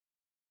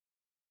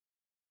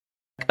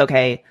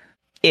okay,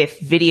 if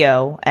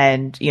video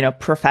and,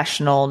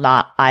 professional,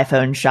 not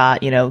iPhone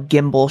shot,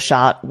 gimbal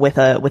shot with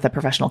a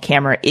professional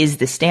camera is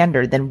the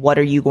standard, then what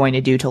are you going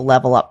to do to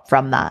level up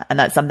from that? And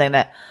that's something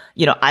that,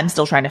 I'm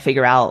still trying to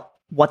figure out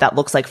what that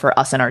looks like for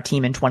us and our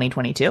team in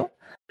 2022.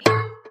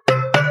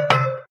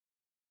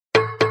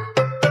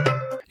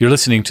 You're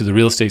listening to the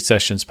Real Estate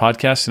Sessions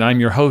podcast, and I'm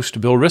your host,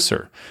 Bill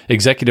Risser,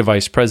 Executive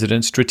Vice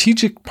President,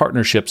 Strategic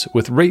Partnerships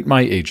with Rate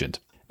My Agent,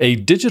 a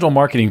digital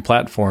marketing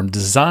platform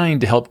designed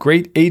to help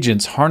great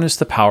agents harness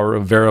the power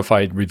of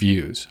verified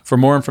reviews. For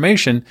more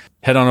information,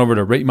 head on over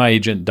to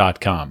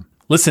ratemyagent.com.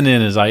 Listen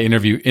in as I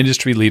interview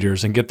industry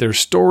leaders and get their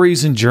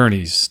stories and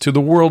journeys to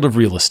the world of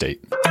real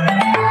estate.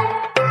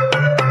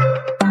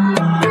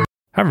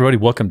 Hi, everybody.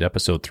 Welcome to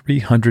episode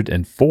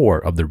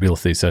 304 of the Real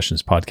Estate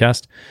Sessions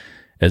podcast.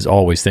 As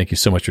always, thank you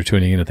so much for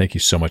tuning in, and thank you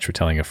so much for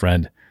telling a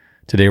friend.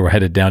 Today, we're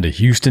headed down to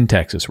Houston,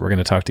 Texas. We're going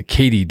to talk to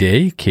Katie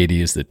Day.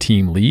 Katie is the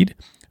team lead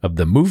of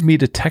the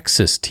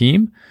MoveMeToTexas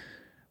team,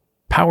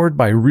 powered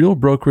by Real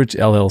Brokerage,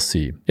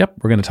 LLC. Yep,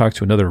 we're going to talk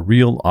to another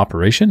real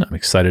operation. I'm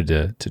excited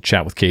to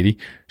chat with Katie.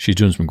 She's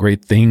doing some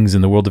great things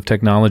in the world of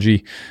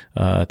technology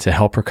to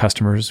help her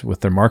customers with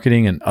their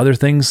marketing and other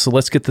things. So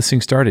let's get this thing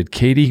started.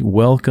 Katie,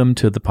 welcome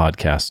to the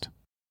podcast.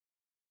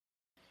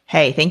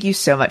 Hey, thank you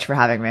so much for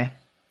having me.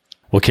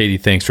 Well, Katie,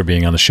 thanks for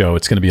being on the show.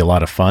 It's going to be a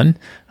lot of fun.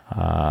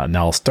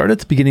 Now, I'll start at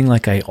the beginning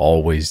like I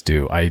always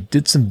do. I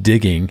did some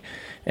digging,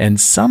 and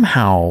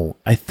somehow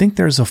I think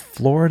there's a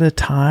Florida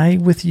tie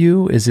with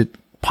you. Is it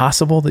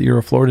possible that you're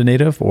a Florida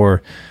native,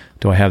 or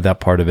do I have that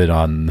part of it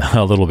on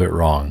a little bit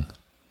wrong?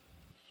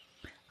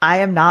 I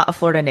am not a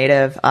Florida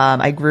native.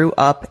 I grew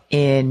up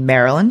in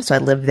Maryland, so I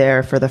lived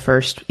there for the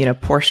first,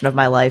 portion of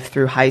my life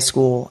through high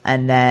school,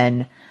 and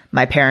then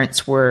my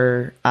parents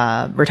were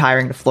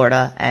retiring to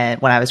Florida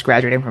and when I was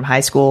graduating from high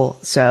school.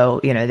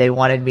 So, they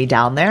wanted me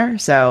down there.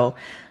 So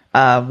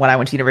when I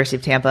went to University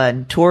of Tampa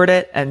and toured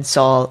it and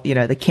saw,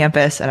 the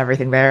campus and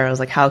everything there, I was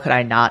like, how could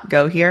I not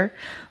go here?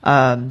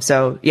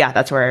 So yeah,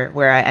 that's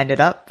where I ended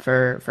up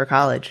for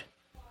college.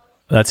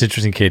 That's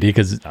interesting, Katie,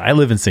 because I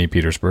live in St.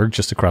 Petersburg,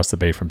 just across the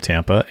bay from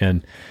Tampa.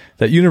 And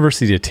that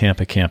University of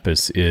Tampa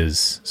campus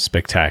is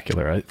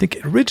spectacular. I think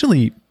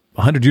originally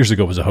 100 years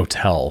ago was a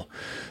hotel.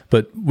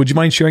 But would you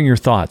mind sharing your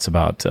thoughts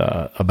about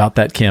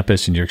that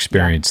campus and your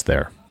experience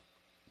there?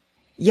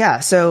 Yeah.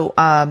 So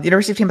the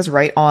University of Tampa is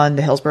right on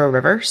the Hillsborough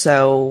River.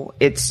 So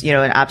it's,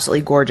 an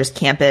absolutely gorgeous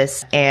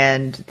campus.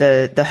 And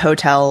the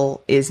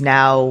hotel is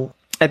now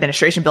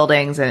administration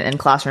buildings and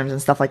classrooms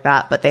and stuff like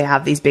that. But they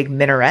have these big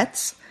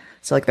minarets.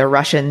 So like the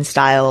Russian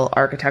style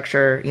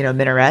architecture,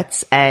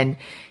 minarets. And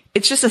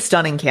it's just a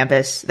stunning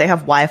campus. They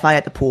have Wi-Fi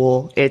at the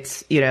pool.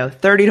 It's,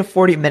 30 to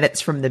 40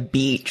 minutes from the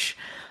beach.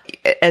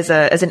 As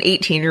an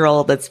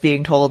 18-year-old that's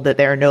being told that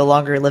they're no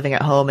longer living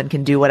at home and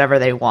can do whatever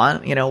they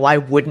want, why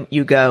wouldn't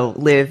you go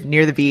live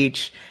near the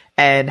beach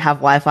and have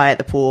Wi-Fi at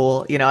the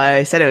pool?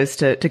 I said it was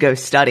to go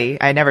study.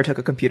 I never took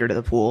a computer to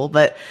the pool,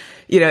 but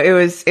it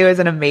was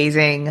an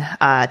amazing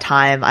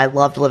time. I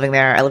loved living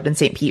there. I lived in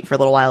St. Pete for a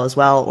little while as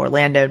well,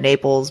 Orlando,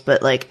 Naples,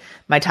 but like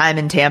my time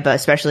in Tampa,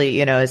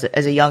 especially, as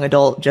a young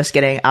adult just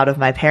getting out of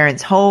my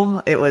parents'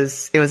 home, it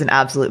was an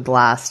absolute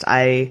blast.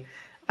 I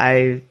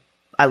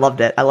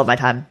loved it. I love my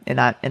time in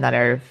that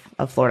area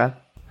of Florida.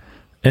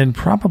 And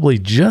probably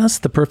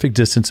just the perfect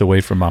distance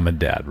away from mom and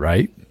dad,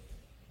 right?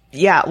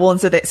 Yeah. Well, and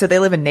so they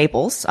live in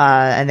Naples,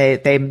 and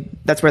they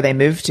that's where they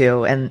moved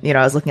to. And,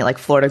 I was looking at like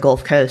Florida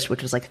Gulf Coast,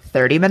 which was like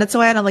 30 minutes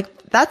away. And I'm like,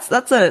 that's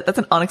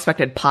an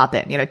unexpected pop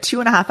in,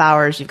 2.5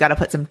 hours. You've got to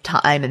put some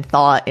time and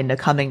thought into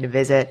coming to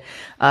visit.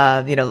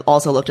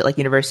 Also looked at like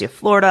University of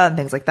Florida and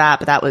things like that,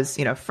 but that was,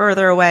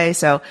 further away.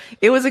 So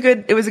it was a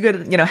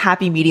good,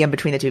 happy medium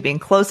between the two, being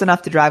close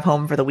enough to drive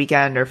home for the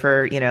weekend or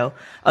for,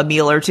 a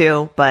meal or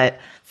two, but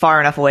far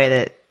enough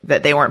away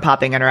that they weren't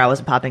popping in or I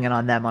wasn't popping in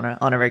on them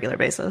on a regular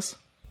basis.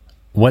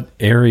 What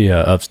area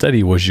of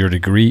study was your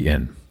degree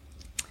in?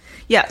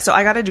 Yeah, so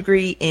I got a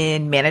degree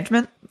in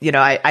management.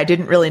 I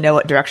didn't really know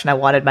what direction I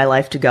wanted my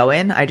life to go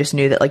in. I just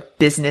knew that like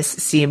business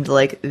seemed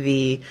like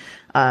the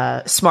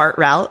smart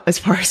route as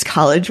far as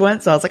college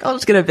went. So I was like, I'll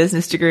just get a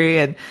business degree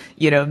and,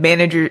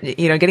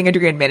 getting a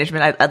degree in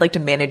management. I'd like to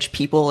manage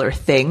people or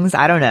things.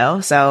 I don't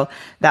know. So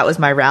that was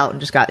my route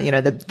and just got,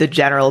 the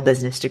general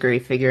business degree,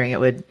 figuring it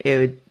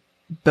would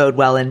bode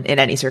well in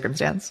any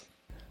circumstance.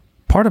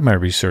 Part of my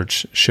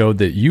research showed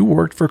that you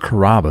worked for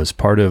Carrabba's,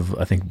 part of,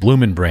 I think,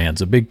 Bloomin'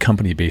 Brands, a big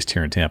company based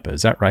here in Tampa.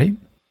 Is that right?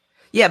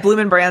 Yeah,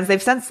 Bloomin' Brands.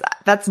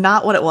 That's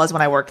not what it was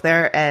when I worked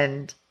there.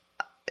 And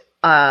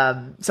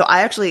so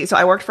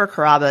I worked for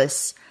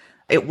Carrabba's.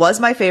 It was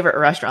my favorite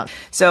restaurant.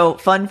 So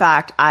fun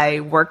fact,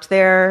 I worked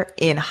there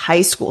in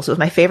high school. So it was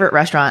my favorite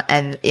restaurant.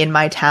 And in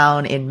my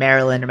town in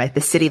Maryland, or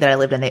the city that I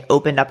lived in, they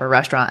opened up a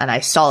restaurant and I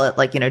saw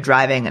it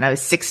driving, and I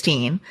was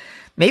 16.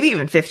 Maybe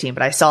even 15,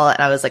 but I saw it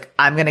and I was like,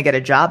 I'm going to get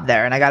a job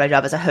there. And I got a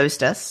job as a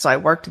hostess. So I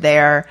worked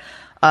there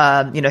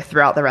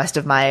throughout the rest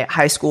of my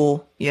high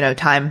school,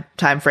 time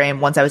frame.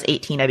 Once I was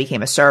 18, I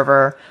became a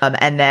server.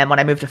 And then when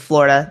I moved to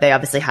Florida, they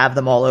obviously have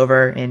them all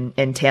over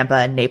in Tampa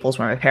and Naples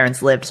where my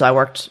parents lived. So I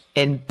worked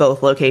in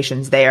both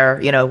locations there,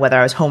 whether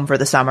I was home for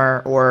the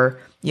summer or,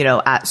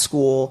 at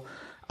school.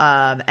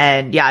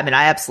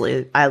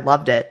 I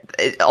loved it.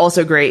 It's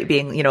also great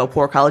being, a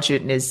poor college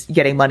student is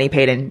getting money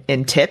paid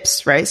in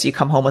tips, right? So you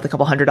come home with a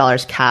couple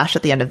 $100 cash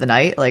at the end of the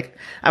night. Like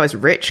I was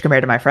rich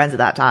compared to my friends at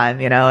that time,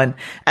 and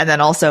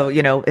then also,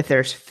 if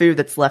there's food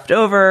that's left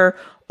over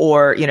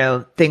or,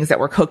 things that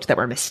were cooked that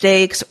were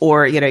mistakes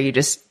or, you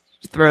just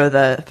throw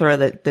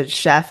the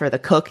chef or the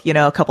cook,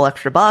 a couple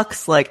extra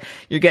bucks, like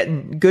you're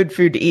getting good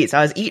food to eat. So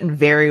I was eating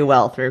very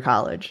well through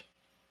college.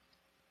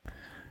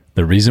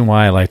 The reason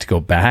why I like to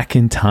go back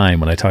in time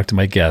when I talk to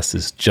my guests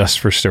is just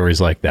for stories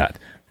like that.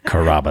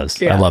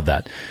 Carrabba's. Yeah. I love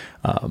that.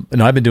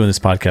 And I've been doing this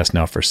podcast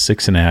now for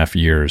 6.5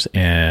 years,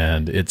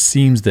 and it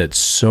seems that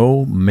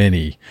so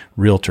many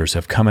realtors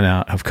have come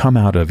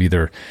out of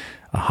either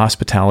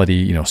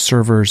hospitality,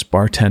 servers,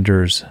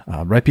 bartenders.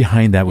 Right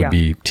behind that would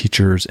be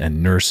teachers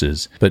and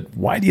nurses. But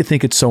why do you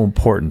think it's so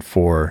important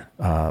for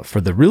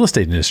the real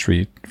estate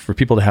industry for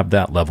people to have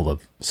that level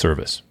of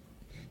service?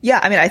 Yeah,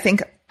 I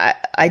think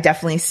I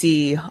definitely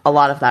see a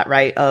lot of that,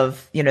 right?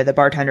 Of, the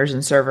bartenders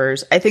and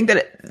servers. I think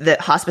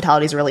that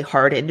hospitality is a really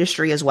hard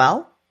industry as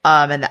well.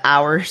 And the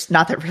hours,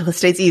 not that real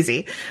estate's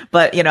easy,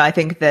 but, I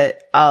think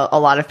that a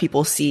lot of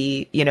people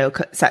see,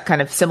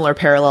 kind of similar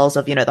parallels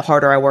of, the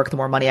harder I work, the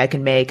more money I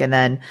can make. And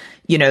then,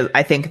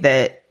 I think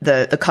that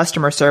the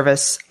customer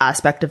service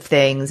aspect of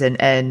things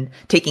and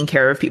taking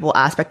care of people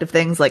aspect of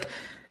things, like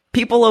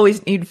people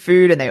always need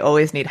food and they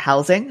always need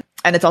housing.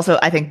 And it's also,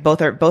 I think both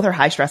are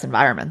high stress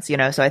environments,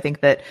 so I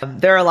think that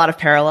there are a lot of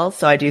parallels.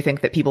 So I do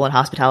think that people in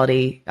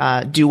hospitality,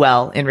 do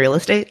well in real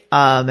estate.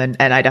 And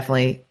I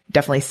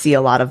definitely see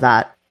a lot of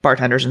that,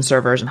 bartenders and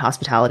servers and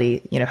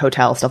hospitality,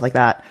 hotels, stuff like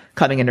that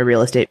coming into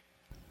real estate.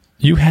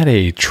 You had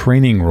a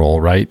training role,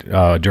 right?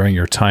 During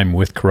your time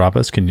with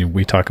Carrabba's.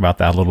 We talk about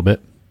that a little bit?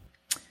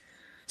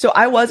 So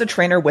I was a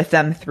trainer with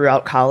them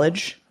throughout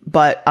college.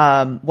 But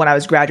when I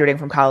was graduating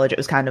from college, it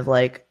was kind of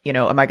like,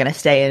 am I going to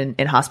stay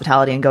in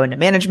hospitality and go into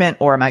management,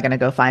 or am I going to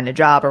go find a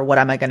job, or what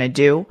am I going to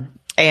do?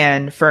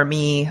 And for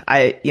me,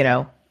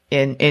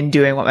 in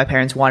doing what my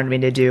parents wanted me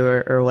to do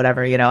or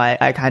whatever,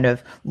 I kind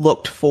of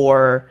looked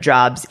for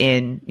jobs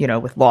in,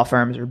 with law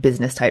firms or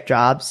business type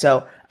jobs.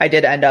 So I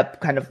did end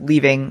up kind of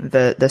leaving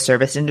the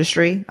service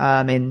industry.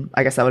 I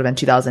guess that would have been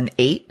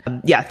 2008.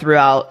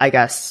 Throughout, I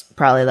guess,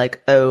 probably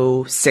like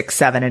 06,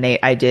 7, and 8,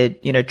 I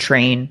did,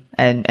 train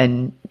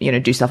and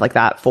do stuff like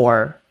that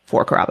for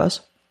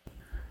Carrabba's.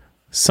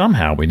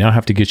 Somehow we now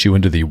have to get you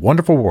into the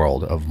wonderful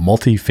world of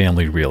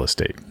multifamily real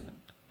estate.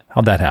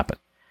 How'd that happen?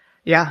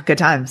 Yeah, good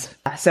times.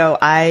 So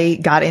I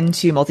got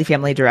into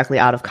multifamily directly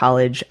out of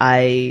college.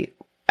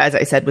 As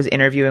I said, was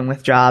interviewing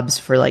with jobs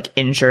for like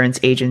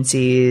insurance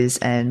agencies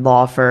and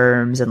law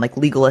firms and like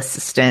legal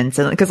assistants.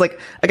 And because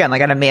again, I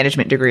had a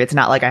management degree. It's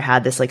not like I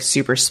had this like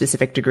super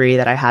specific degree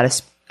that I had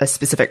a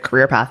specific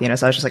career path, So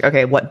I was just like,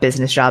 okay, what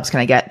business jobs can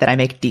I get that I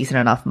make decent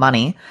enough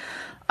money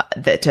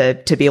that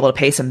to be able to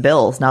pay some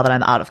bills now that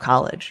I'm out of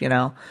college,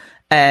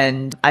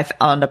 And I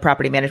found a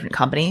property management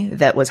company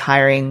that was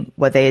hiring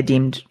what they had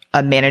deemed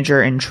a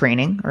manager in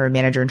training or a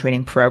manager in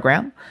training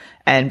program.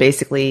 And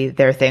basically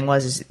their thing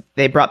was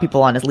they brought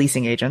people on as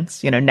leasing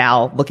agents.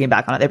 Now looking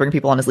back on it, they bring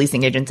people on as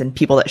leasing agents, and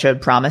people that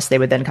showed promise, they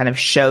would then kind of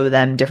show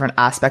them different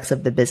aspects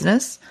of the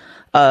business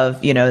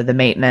of, the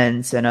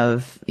maintenance and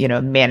of,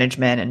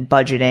 management and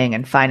budgeting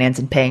and finance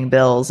and paying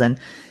bills.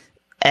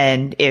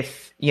 And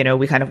if,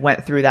 we kind of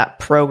went through that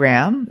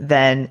program,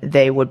 then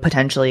they would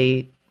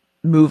potentially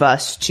move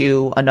us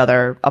to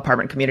another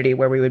apartment community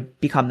where we would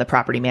become the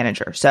property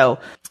manager. So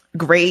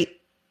great,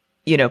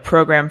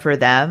 program for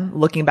them.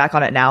 Looking back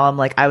on it now, I'm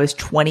like, I was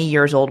 20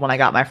 years old when I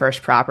got my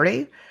first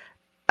property.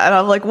 And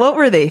I'm like, what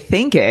were they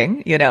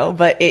thinking?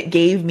 But it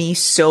gave me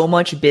so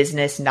much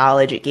business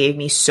knowledge. It gave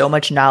me so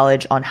much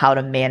knowledge on how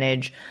to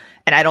manage.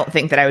 And I don't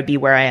think that I would be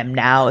where I am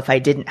now if I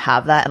didn't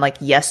have that. And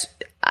yes,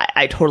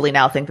 I totally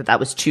now think that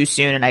was too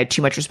soon and I had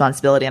too much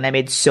responsibility and I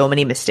made so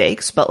many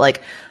mistakes. But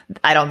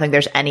I don't think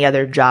there's any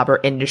other job or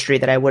industry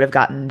that I would have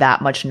gotten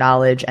that much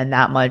knowledge and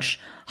that much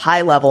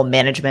high level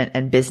management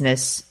and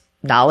business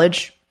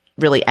knowledge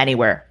really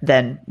anywhere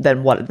than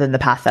the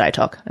path that I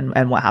took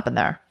and what happened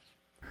there.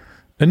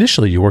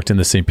 Initially, you worked in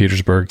the St.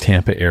 Petersburg,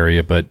 Tampa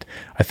area, but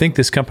I think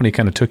this company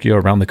kind of took you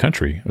around the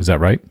country. Was that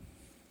right?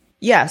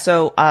 Yeah.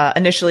 So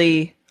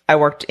initially, I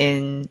worked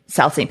in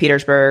South St.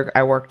 Petersburg.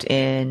 I worked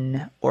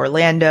in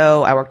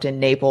Orlando. I worked in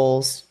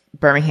Naples,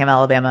 Birmingham,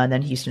 Alabama, and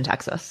then Houston,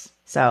 Texas.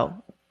 So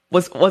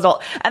was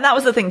all, and that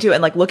was the thing too.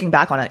 And looking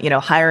back on it,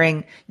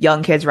 hiring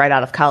young kids right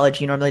out of college,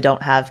 you normally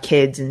don't have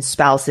kids and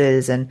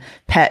spouses and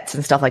pets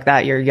and stuff like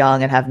that. You're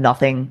young and have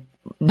nothing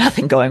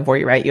going for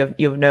you, right? You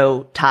have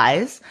no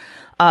ties.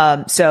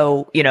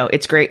 So,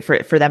 it's great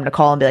for them to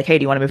call and be like, hey,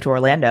 do you want to move to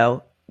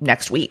Orlando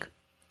next week?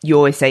 you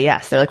always say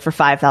yes. They're like, for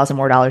 $5,000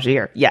 more a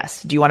year.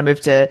 Yes. Do you want to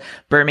move to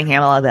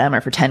Birmingham,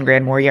 Alabama for 10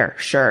 grand more a year?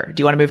 Sure.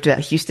 Do you want to move to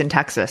Houston,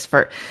 Texas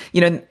for,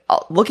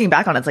 looking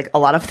back on it, it's like a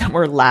lot of them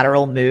were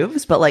lateral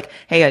moves, but like,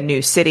 hey, a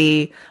new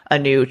city, a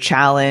new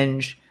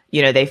challenge,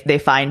 they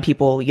find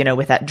people,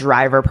 with that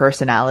driver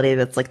personality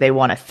that's like, they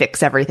want to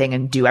fix everything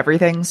and do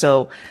everything.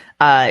 So,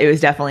 it was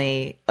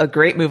definitely a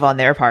great move on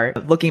their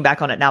part. Looking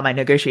back on it now, my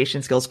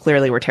negotiation skills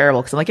clearly were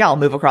terrible because I'm like, yeah, I'll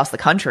move across the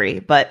country.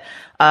 But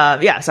so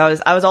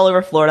I was all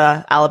over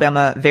Florida,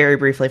 Alabama very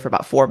briefly for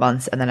about 4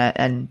 months,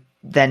 and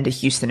then to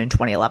Houston in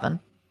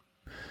 2011.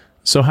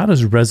 So how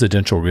does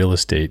residential real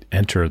estate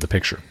enter the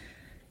picture?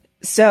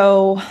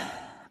 So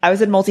I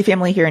was in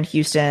multifamily here in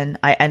Houston.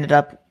 I ended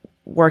up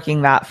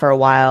working that for a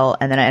while,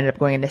 and then I ended up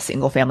going into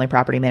single family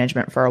property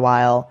management for a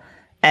while.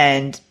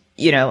 And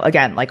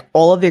again, like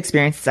all of the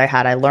experiences I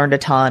had, I learned a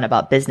ton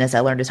about business.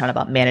 I learned a ton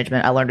about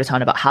management. I learned a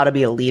ton about how to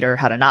be a leader,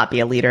 how to not be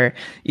a leader,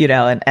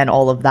 and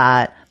all of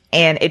that.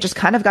 And it just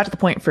kind of got to the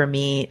point for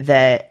me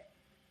that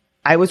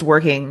I was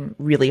working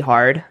really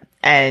hard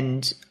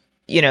and,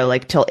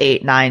 like till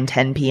 8, 9,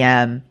 10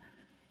 p.m.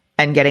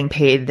 and getting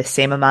paid the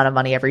same amount of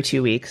money every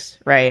 2 weeks,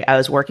 right? I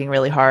was working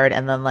really hard.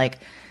 And then like,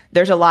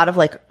 there's a lot of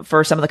like,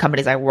 for some of the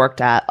companies I worked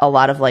at, a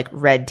lot of like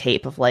red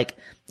tape of like,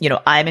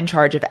 I'm in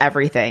charge of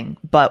everything,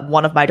 but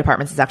one of my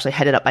departments is actually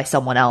headed up by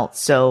someone else.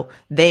 So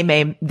they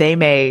may,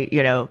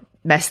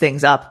 mess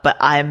things up, but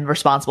I'm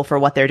responsible for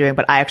what they're doing,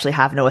 but I actually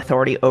have no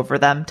authority over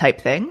them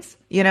type things,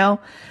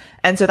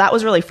 And so that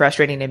was really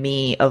frustrating to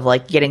me of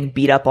like getting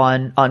beat up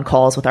on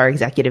calls with our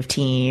executive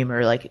team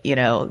or like,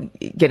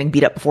 getting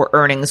beat up before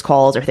earnings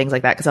calls or things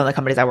like that. Cause some of the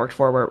companies I worked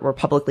for were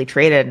publicly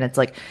traded. And it's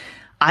like,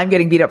 I'm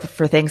getting beat up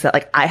for things that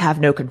like I have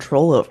no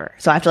control over.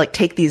 So I have to like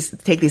take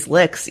these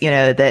licks,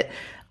 that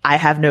I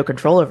have no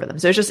control over them.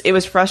 So it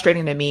was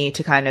frustrating to me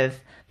to kind of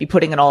be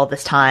putting in all of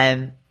this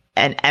time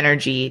and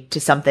energy to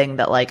something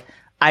that like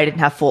I didn't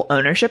have full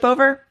ownership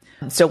over.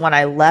 So when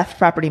I left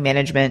property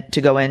management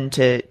to go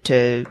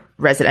into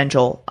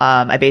residential,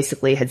 I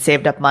basically had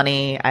saved up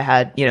money. I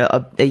had,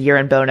 a year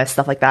in bonus,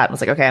 stuff like that. I was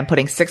like, okay, I'm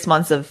putting 6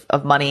 months of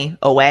money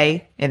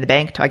away in the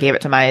bank. I gave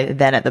it to my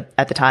then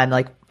at the time,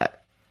 like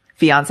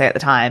fiance at the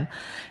time,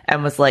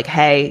 and was like,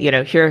 hey,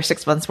 here are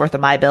 6 months worth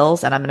of my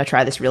bills and I'm going to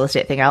try this real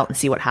estate thing out and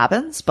see what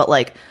happens. But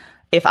like,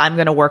 if I'm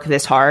going to work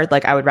this hard,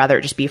 like I would rather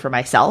it just be for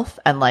myself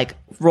and like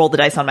roll the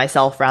dice on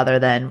myself rather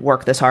than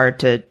work this hard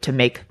to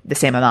make the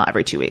same amount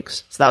every 2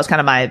 weeks. So that was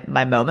kind of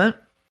my moment.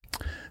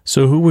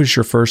 So who was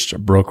your first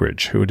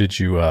brokerage? Who did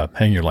you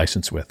hang your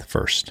license with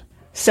first?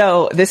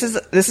 So this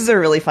is a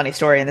really funny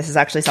story. And this is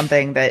actually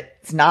something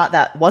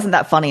wasn't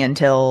that funny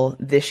until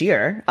this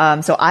year.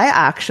 So I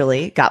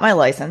actually got my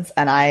license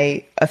and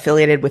I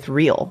affiliated with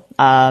Real,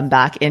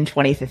 back in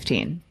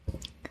 2015.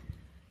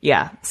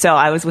 Yeah. So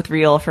I was with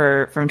Real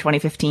from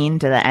 2015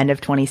 to the end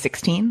of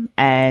 2016,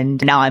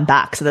 and now I'm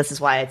back. So this is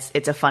why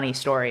it's a funny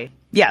story.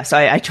 Yeah. So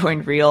I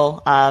joined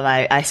Real.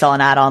 I saw an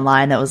ad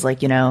online that was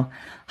like,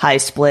 high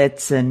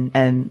splits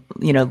and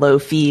low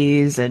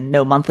fees and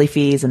no monthly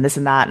fees and this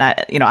and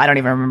that. And I don't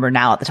even remember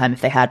now at the time if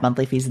they had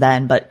monthly fees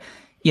then, but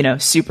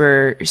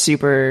super,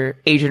 super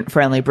agent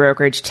friendly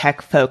brokerage,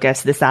 tech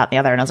focused, this, that, and the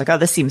other. And I was like, oh,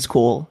 this seems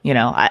cool.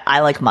 I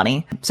like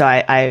money. So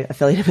I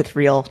affiliated with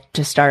Real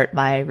to start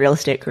my real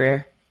estate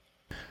career.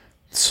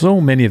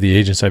 So many of the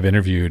agents I've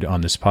interviewed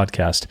on this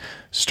podcast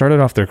started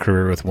off their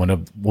career with one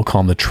of, we'll call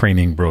them the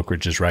training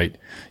brokerages, right?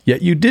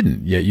 Yet you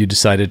didn't. Yet you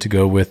decided to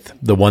go with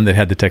the one that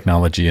had the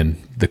technology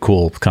and the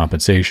cool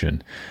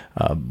compensation.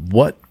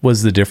 What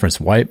was the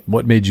difference?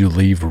 What made you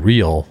leave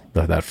Real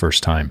that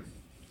first time?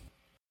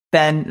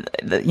 Then,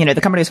 the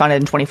company was founded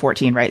in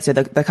 2014, right? So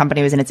the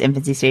company was in its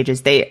infancy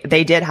stages. They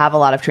did have a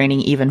lot of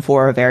training even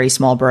for a very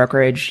small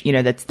brokerage,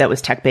 that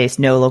was tech-based,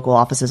 no local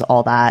offices,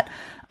 all that.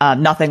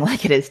 Nothing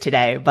like it is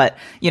today, but,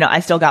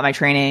 I still got my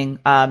training.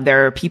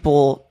 There are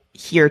people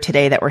here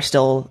today that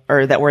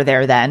were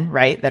there then,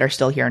 right? That are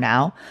still here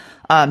now.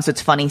 So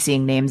it's funny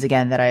seeing names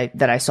again that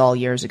I saw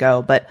years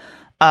ago, but,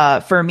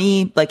 for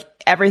me, like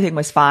everything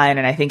was fine.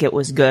 And I think it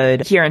was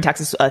good here in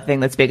Texas. A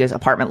thing that's big is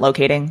apartment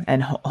locating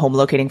and home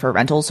locating for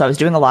rentals. So I was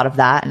doing a lot of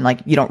that. And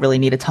like, you don't really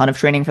need a ton of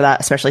training for that,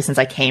 especially since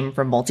I came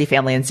from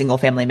multifamily and single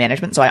family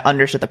management. So I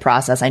understood the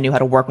process. I knew how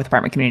to work with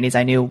apartment communities.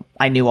 I knew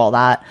all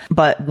that.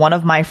 But one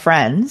of my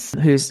friends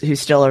who's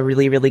still a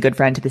really, really good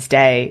friend to this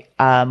day,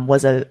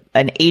 was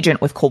an agent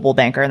with Coldwell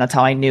Banker. And that's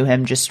how I knew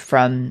him, just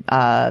from,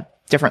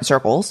 different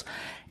circles.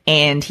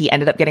 And he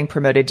ended up getting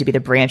promoted to be the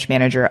branch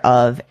manager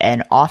of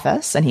an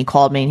office. And he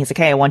called me and he's like,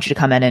 hey, I want you to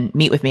come in and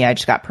meet with me. I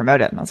just got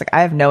promoted. And I was like,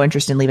 I have no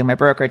interest in leaving my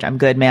brokerage. I'm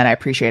good, man. I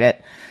appreciate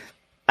it.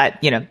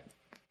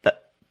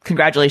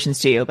 Congratulations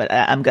to you, but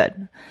I'm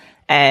good.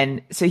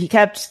 And so he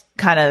kept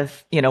kind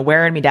of,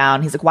 wearing me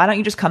down. He's like, why don't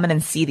you just come in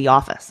and see the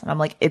office? And I'm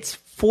like, it's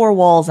 4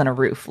 walls and a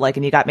roof. Like,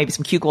 and you got maybe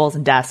some cubicles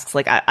and desks.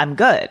 Like, I'm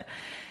good.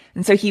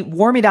 And so he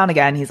wore me down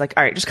again. He's like,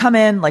 all right, just come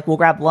in. Like, we'll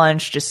grab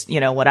lunch, just,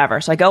 whatever.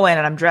 So I go in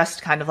and I'm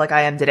dressed kind of like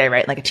I am today,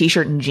 right? Like a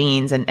t-shirt and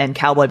jeans and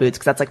cowboy boots,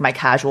 because that's like my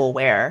casual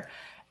wear.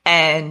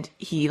 And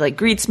he like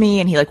greets me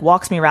and he like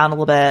walks me around a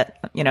little bit,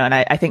 you know, and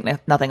I think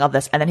nothing of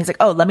this. And then he's like,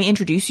 oh, let me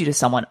introduce you to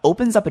someone.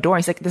 Opens up a door.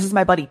 And he's like, this is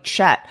my buddy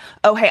Chet.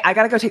 Oh, hey, I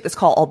got to go take this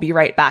call. I'll be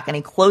right back. And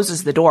he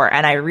closes the door.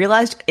 And I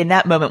realized in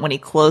that moment when he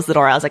closed the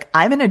door, I was like,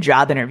 I'm in a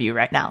job interview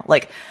right now.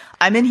 Like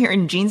I'm in here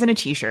in jeans and a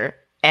t-shirt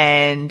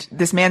and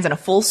this man's in a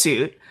full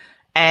suit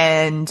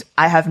and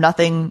I have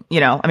nothing,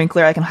 you know, I mean,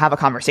 clearly I can have a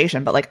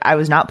conversation, but like I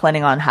was not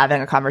planning on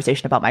having a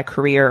conversation about my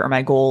career or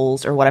my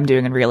goals or what I'm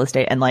doing in real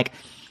estate. And like,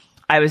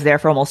 I was there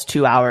for almost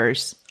 2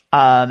 hours,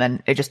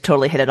 and it just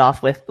totally hit it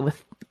off with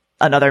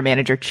another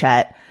manager,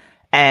 Chet.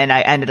 And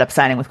I ended up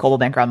signing with Coldwell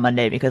Banker on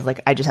Monday because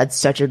like I just had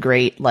such a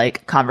great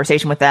like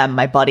conversation with them.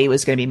 My buddy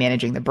was going to be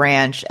managing the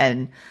branch,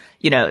 and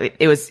you know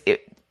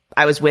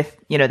I was with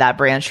that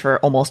branch for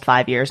almost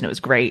 5 years, and it was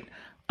great.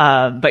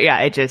 But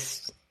yeah,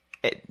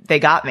 they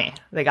got me.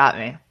 They got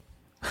me.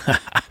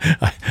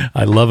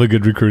 I love a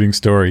good recruiting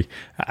story.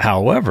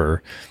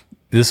 However,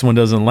 this one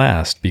doesn't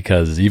last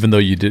because even though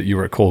you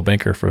were at Coldwell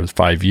Banker for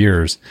 5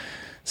 years,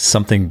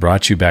 something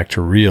brought you back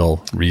to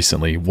Real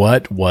recently.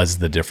 What was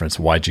the difference?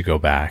 Why'd you go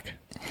back?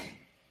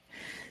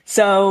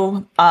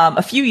 So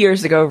a few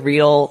years ago,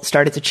 Real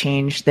started to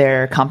change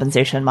their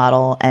compensation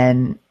model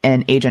and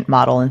agent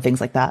model and things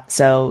like that.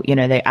 So,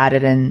 they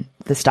added in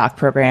the stock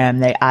program.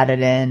 They added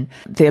in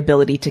the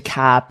ability to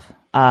cap.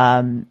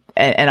 And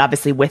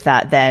obviously with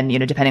that, then,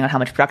 depending on how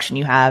much production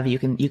you have, you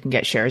can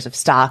get shares of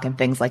stock and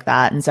things like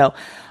that. And so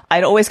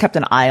I'd always kept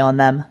an eye on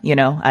them.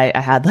 I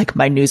had like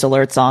my news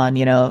alerts on,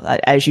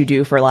 as you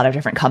do for a lot of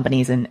different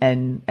companies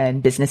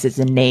and businesses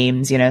and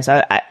names,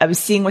 so I was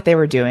seeing what they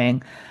were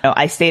doing.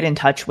 I stayed in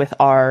touch with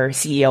our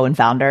CEO and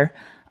founder.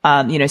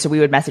 So we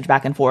would message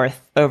back and forth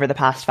over the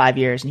past 5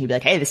 years and he'd be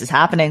like, hey, this is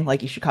happening.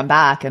 Like you should come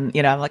back. And,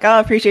 I'm like, oh, I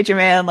appreciate you,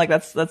 man. Like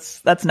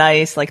that's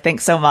nice. Like,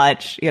 thanks so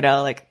much.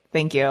 Like,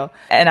 thank you.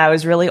 And I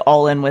was really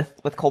all in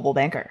with Coldwell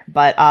Banker,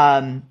 but,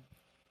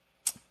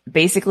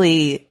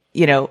 basically,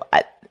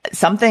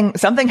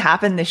 something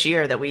happened this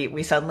year that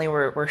we suddenly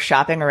were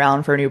shopping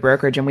around for a new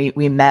brokerage and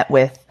we met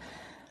with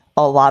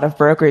a lot of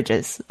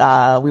brokerages.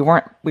 We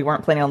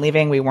weren't planning on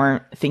leaving. We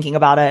weren't thinking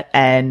about it.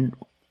 And,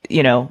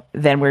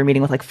 then we were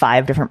meeting with like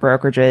 5 different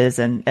brokerages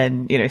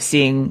and,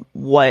 seeing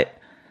what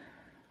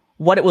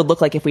it would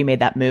look like if we made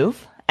that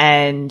move.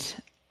 And,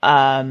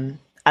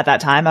 at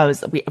that time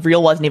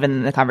Real wasn't even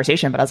in the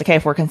conversation, but I was like, hey,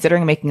 if we're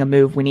considering making a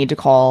move, we need to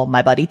call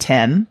my buddy,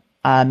 Tim,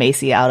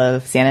 Macy out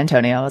of San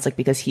Antonio. I was like,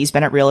 because he's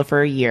been at Real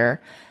for a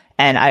year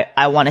and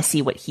I want to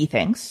see what he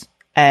thinks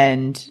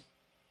and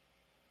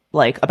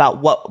like about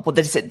what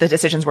the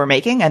decisions we're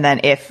making. And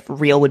then if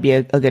Real would be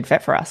a good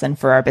fit for us and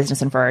for our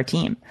business and for our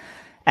team.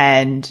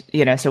 And,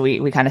 so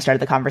we kind of started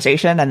the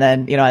conversation and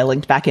then, I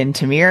linked back in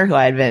Tamir, who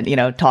I had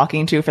been,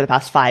 talking to for the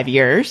past 5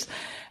 years.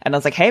 And I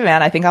was like, hey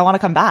man, I think I want to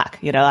come back.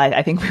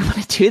 I think we want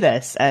to do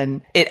this.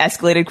 And it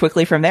escalated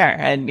quickly from there.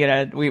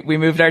 And, we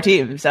moved our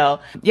team. So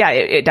yeah,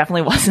 it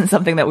definitely wasn't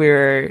something that we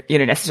were,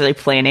 necessarily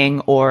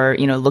planning or,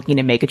 looking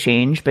to make a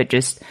change, but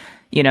just,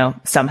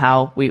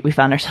 somehow we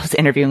found ourselves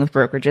interviewing with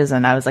brokerages.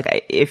 And I was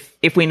like,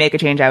 if we make a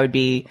change, it would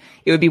be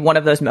one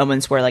of those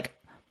moments where like,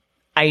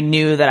 I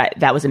knew that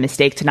that was a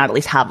mistake to not at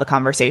least have the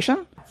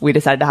conversation. We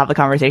decided to have the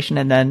conversation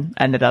and then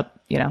ended up,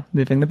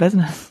 moving the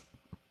business.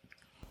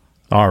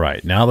 All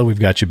right. Now that we've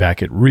got you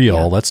back at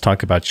Real, let's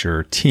talk about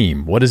your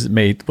team. What's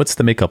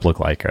the makeup look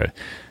like?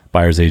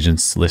 Buyer's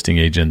agents, listing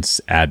agents,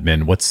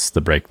 admin? What's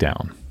the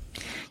breakdown?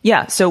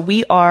 Yeah. So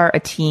we are a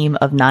team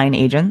of 9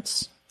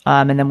 agents.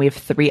 And then we have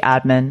 3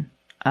 admin,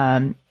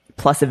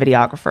 plus a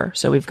videographer.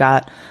 So we've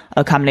got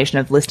a combination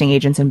of listing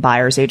agents and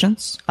buyer's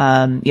agents.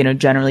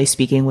 Generally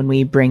speaking, when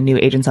we bring new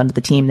agents onto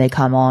the team, they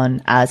come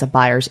on as a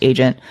buyer's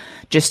agent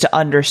just to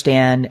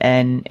understand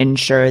and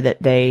ensure that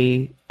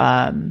they,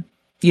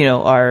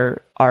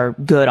 are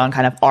good on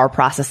kind of our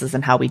processes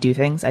and how we do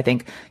things. I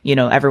think,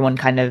 everyone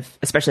kind of,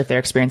 especially if they're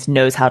experienced,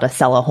 knows how to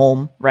sell a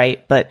home,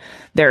 right? But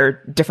there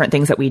are different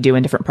things that we do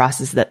and different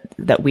processes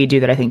that we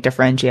do that I think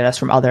differentiate us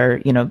from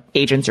other,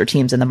 agents or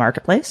teams in the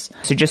marketplace.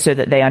 So just so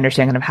that they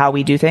understand kind of how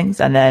we do things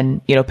and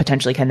then,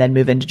 potentially can then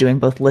move into doing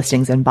both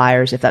listings and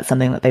buyers if that's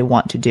something that they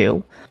want to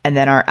do. And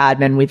then our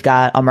admin, we've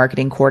got a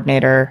marketing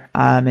coordinator,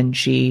 and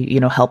she,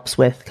 helps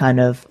with kind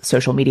of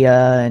social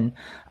media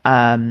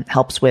and,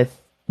 helps with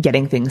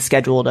getting things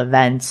scheduled,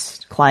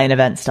 events,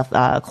 client stuff,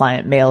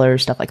 client mailers,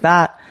 stuff like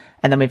that.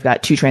 And then we've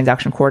got 2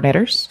 transaction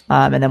coordinators.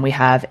 And then we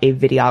have a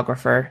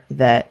videographer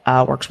that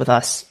works with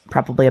us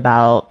probably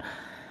about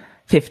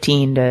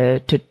 15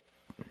 to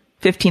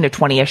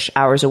 20-ish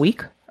hours a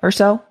week or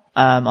so,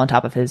 on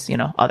top of his,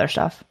 other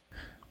stuff.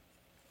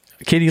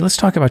 Katie, let's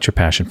talk about your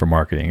passion for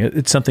marketing.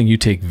 It's something you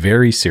take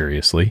very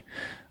seriously.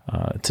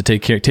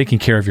 Taking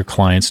care of your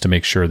clients to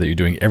make sure that you're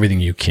doing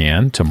everything you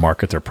can to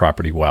market their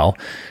property well.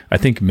 I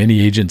think many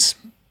agents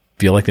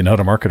feel like they know how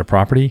to market a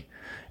property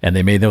and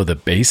they may know the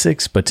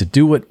basics, but to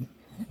do it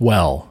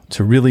well,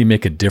 to really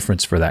make a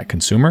difference for that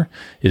consumer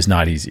is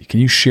not easy.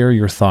 Can you share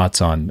your thoughts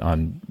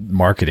on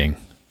marketing?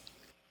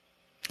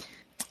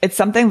 It's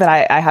something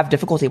that I have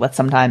difficulty with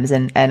sometimes.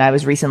 And I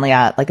was recently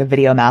at like a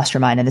video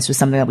mastermind, and this was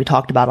something that we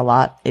talked about a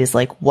lot, is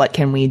like, what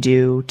can we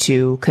do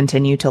to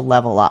continue to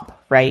level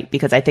up? Right.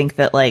 Because I think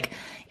that like,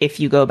 if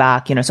you go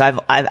back,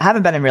 so I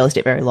haven't been in real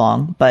estate very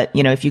long, but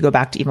if you go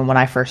back to even when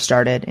I first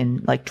started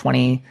in like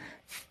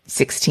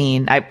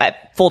 2016, I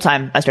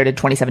full-time, I started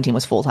 2017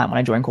 was full-time when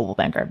I joined Coldwell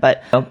Banker.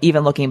 But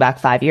even looking back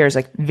 5 years,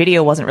 like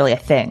video wasn't really a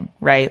thing,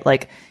 right?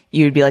 Like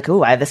you'd be like,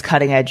 oh, I have this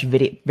cutting edge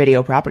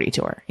video property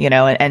tour,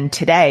 and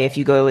today, if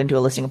you go into a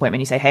listing appointment,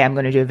 you say, hey, I'm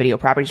going to do a video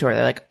property tour.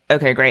 They're like,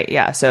 okay, great.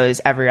 Yeah. So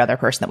is every other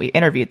person that we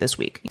interviewed this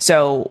week.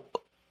 So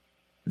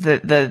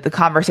the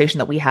conversation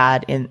that we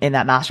had in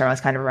that mastermind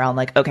was kind of around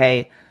like,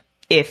 okay,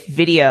 if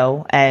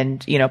video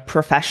and,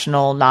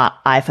 professional,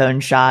 not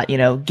iPhone shot,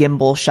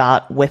 gimbal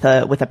shot with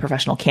a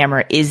professional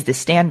camera is the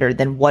standard,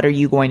 then what are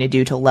you going to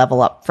do to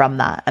level up from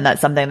that? And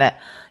that's something that,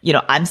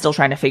 I'm still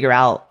trying to figure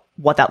out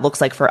what that looks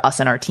like for us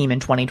and our team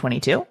in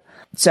 2022.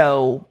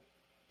 So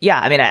yeah,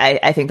 I mean,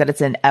 I think that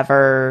it's an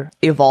ever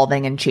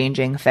evolving and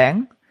changing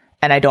thing.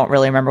 And I don't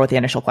really remember what the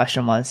initial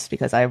question was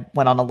because I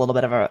went on a little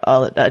bit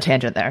of a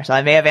tangent there. So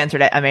I may have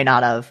answered it. I may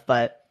not have,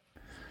 but.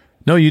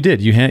 No, you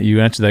did.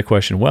 You answered that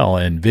question well.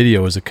 And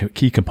video is a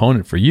key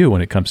component for you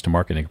when it comes to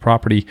marketing a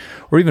property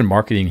or even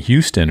marketing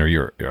Houston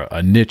or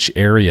a niche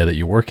area that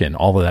you work in.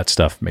 All of that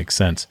stuff makes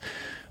sense.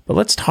 But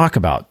let's talk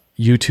about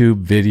YouTube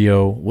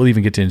video. We'll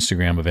even get to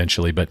Instagram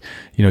eventually. But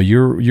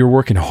you're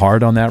working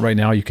hard on that right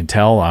now. You can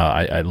tell.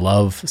 I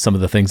love some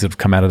of the things that have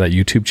come out of that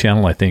YouTube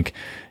channel. I think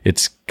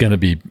it's going to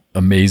be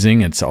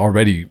amazing. It's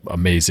already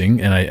amazing.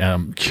 And I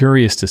am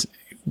curious to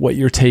what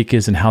your take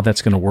is and how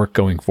that's going to work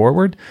going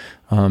forward,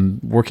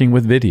 working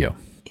with video.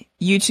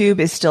 YouTube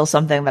is still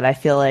something that I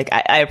feel like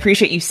I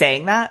appreciate you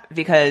saying that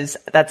because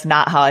that's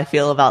not how I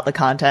feel about the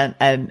content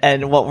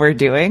and what we're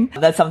doing.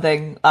 That's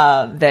something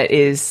that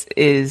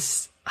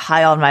is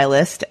high on my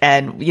list.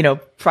 And,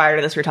 prior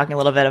to this, we were talking a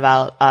little bit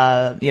about,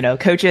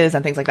 coaches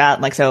and things like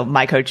that. Like, so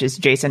my coach is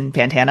Jason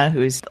Pantana,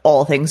 who's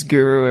all things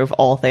guru of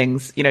all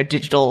things,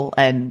 digital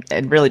and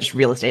really just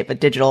real estate, but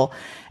digital.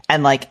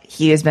 And like,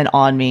 he has been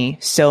on me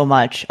so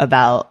much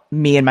about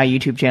me and my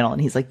YouTube channel.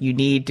 And he's like, you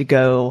need to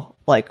go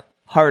like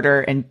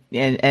harder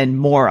and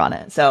more on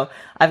it. So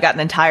I've got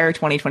an entire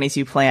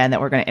 2022 plan that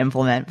we're going to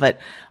implement. But,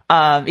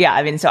 yeah,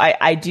 I mean, so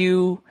I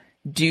do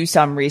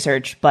some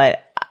research,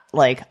 but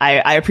like,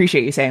 I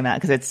appreciate you saying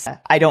that because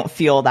I don't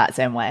feel that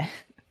same way.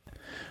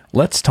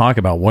 Let's talk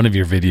about one of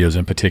your videos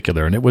in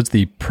particular, and it was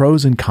the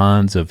pros and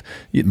cons of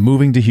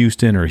moving to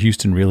Houston or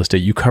Houston real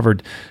estate. You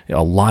covered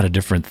a lot of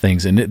different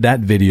things, and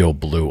that video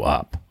blew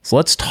up. So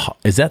let's talk.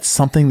 Is that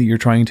something that you're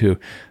trying to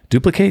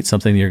duplicate,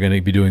 something that you're going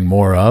to be doing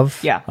more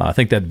of? Yeah. I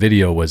think that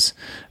video was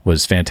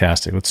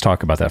fantastic. Let's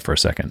talk about that for a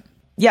second.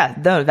 Yeah,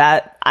 no,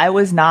 that I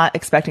was not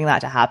expecting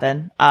that to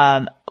happen.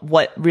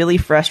 What really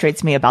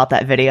frustrates me about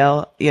that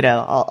video,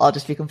 I'll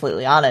just be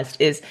completely honest,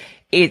 is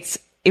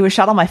it was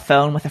shot on my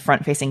phone with a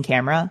front facing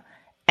camera.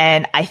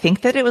 And I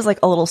think that it was like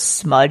a little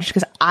smudged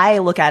because I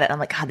look at it and I'm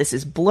like, God, this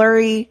is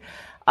blurry.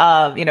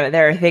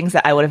 There are things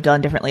that I would have done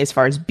differently as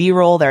far as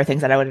B-roll. There are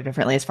things that I would have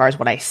differently as far as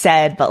what I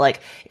said, but like,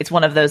 it's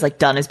one of those like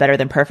done is better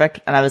than perfect.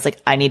 And I was like,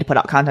 I need to put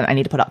out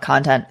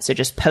content. So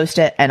just post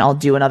it and I'll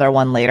do another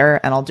one later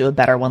and I'll do a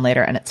better one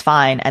later and it's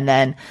fine. And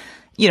then,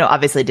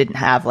 obviously it didn't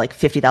have like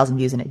 50,000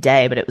 views in a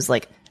day, but it was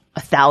like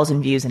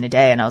 1,000 views in a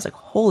day. And I was like,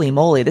 holy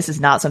moly, this is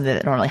not something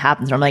that normally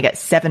happens. Normally I get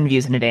 7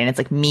 views in a day and it's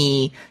like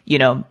me,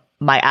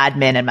 my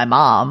admin and my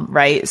mom.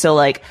 Right. So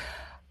like,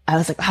 I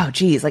was like, oh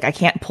geez, like I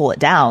can't pull it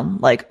down.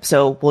 Like,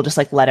 so we'll just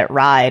like let it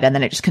ride. And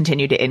then it just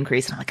continued to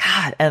increase. And I'm like,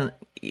 God. And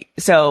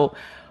so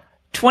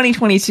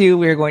 2022,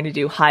 we're going to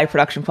do high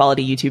production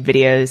quality YouTube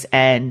videos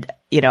and,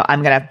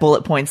 I'm going to have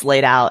bullet points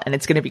laid out and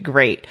it's going to be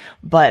great.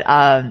 But,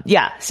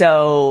 yeah,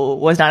 so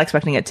was not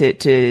expecting it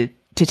to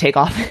take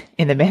off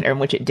in the manner in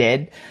which it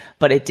did,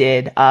 but it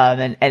did.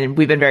 And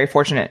we've been very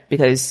fortunate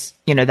because,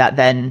 that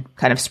then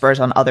kind of spurs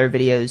on other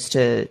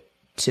videos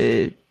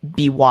to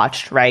be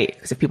watched, right?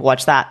 Because if people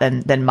watch that,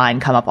 then mine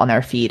come up on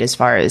their feed as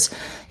far as,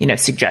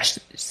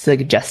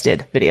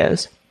 suggested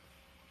videos.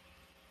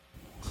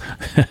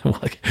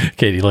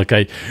 Katie, look,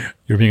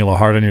 you're being a little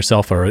hard on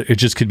yourself, or it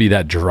just could be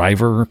that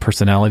driver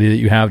personality that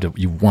you have.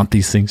 You want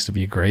these things to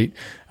be great.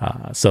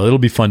 So it'll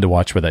be fun to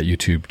watch where that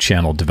YouTube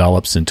channel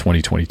develops in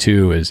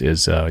 2022 as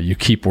you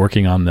keep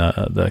working on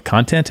the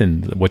content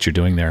and what you're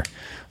doing there.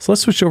 So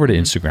let's switch over to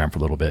Instagram for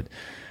a little bit.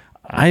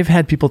 I've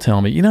had people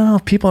tell me,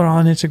 people are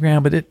on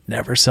Instagram, but it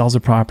never sells a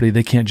property.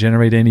 They can't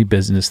generate any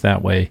business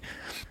that way.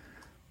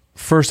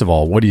 First of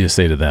all, what do you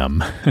say to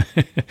them?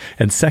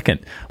 And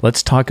second,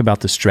 let's talk about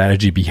the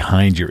strategy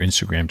behind your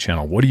Instagram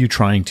channel. What are you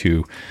trying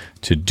to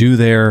do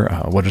there?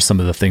 What are some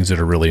of the things that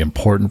are really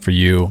important for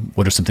you?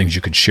 What are some things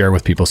you could share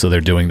with people so they're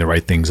doing the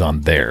right things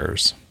on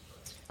theirs?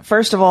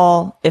 First of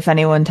all, if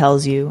anyone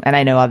tells you, and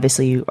I know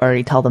obviously you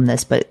already tell them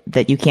this, but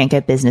that you can't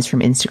get business from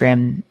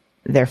Instagram,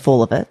 they're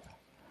full of it.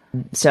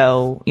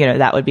 So,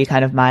 that would be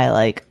kind of my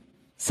like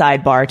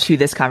sidebar to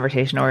this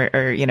conversation or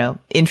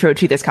intro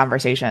to this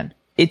conversation.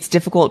 it's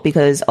difficult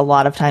because a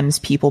lot of times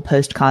people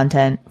post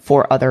content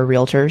for other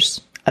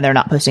realtors and they're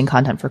not posting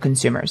content for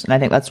consumers. And I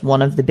think that's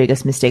one of the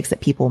biggest mistakes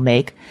that people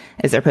make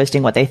is they're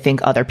posting what they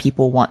think other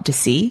people want to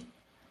see,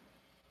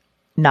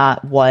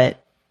 not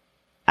what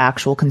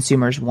actual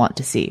consumers want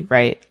to see.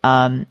 Right.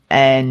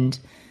 And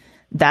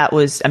that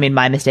was, I mean,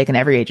 my mistake and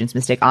every agent's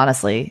mistake,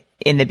 honestly,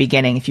 in the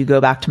beginning. If you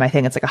go back to my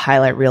thing, it's like a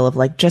highlight reel of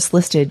like, just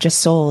listed, just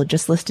sold,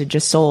 just listed,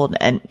 just sold.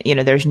 And, you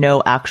know, there's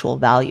no actual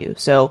value.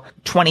 So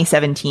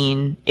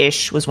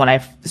 2017-ish was when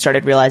I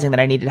started realizing that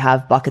I needed to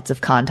have buckets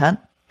of content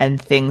and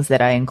things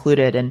that I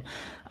included. And,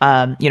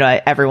 you know,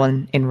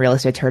 everyone in real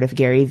estate's heard of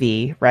Gary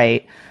V,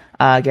 right?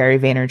 Gary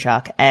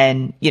Vaynerchuk,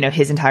 and, you know,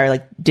 his entire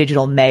like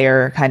digital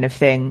mayor kind of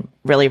thing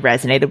really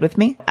resonated with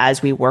me.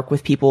 As we work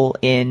with people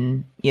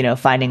in, you know,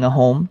 finding a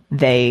home,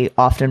 they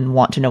often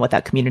want to know what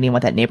that community and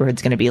what that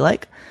neighborhood's going to be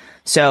like.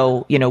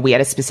 So, you know, we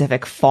had a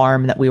specific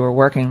farm that we were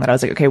working that I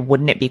was like, okay,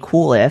 wouldn't it be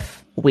cool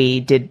if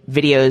we did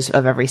videos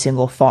of every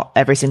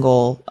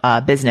single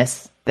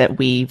business that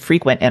we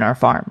frequent in our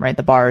farm, right?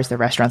 The bars, the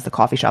restaurants, the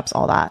coffee shops,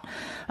 all that.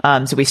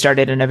 So we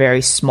started in a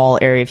very small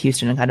area of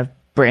Houston and kind of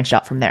branched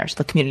out from there. So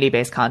the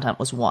community-based content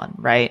was one,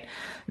 right?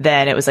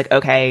 Then it was like,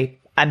 okay,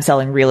 I'm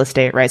selling real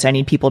estate, right? So I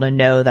need people to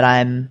know that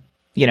I'm,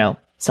 you know,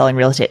 selling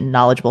real estate and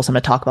knowledgeable. So I'm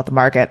going to talk about the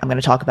market. I'm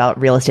going to talk about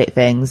real estate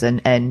things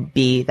and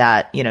be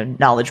that, you know,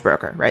 knowledge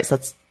broker, right? So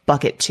that's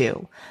bucket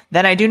 2.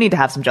 Then I do need to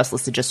have some just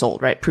listed, just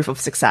sold, right? Proof of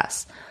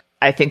success.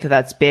 I think that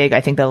that's big.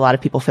 I think that a lot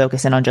of people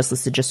focus in on just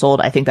listed, just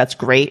sold. I think that's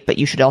great, but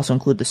you should also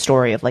include the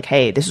story of like,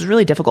 hey, this is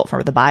really difficult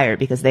for the buyer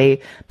because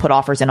they put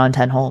offers in on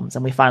 10 homes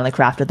and we finally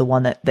crafted the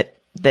one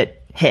that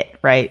hit,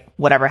 right?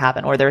 Whatever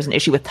happened. Or there was an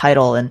issue with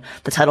title and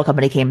the title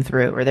company came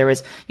through, or there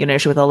was, you know, an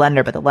issue with a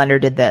lender, but the lender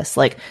did this.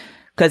 Like,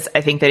 because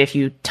I think that if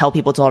you tell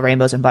people it's all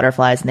rainbows and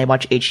butterflies and they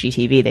watch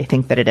HGTV, they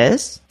think that it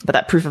is. But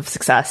that proof of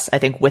success, I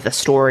think with a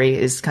story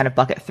is kind of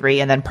bucket 3,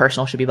 and then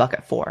personal should be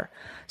bucket 4.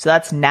 So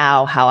that's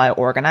now how I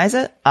organize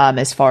it,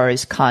 as far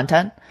as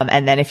content.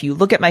 And then if you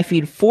look at my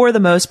feed, for the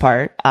most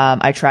part,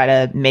 I try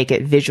to make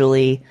it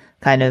visually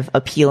kind of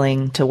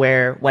appealing to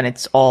where when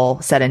it's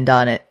all said and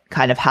done, it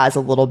kind of has a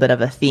little bit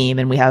of a theme.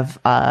 And we have,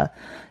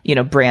 you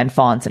know, brand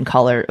fonts and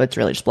color. It's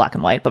really just black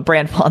and white, but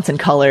brand fonts and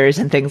colors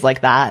and things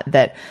like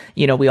that,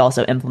 you know, we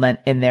also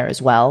implement in there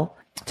as well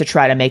to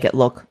try to make it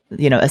look,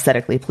 you know,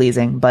 aesthetically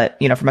pleasing. But,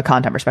 you know, from a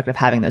content perspective,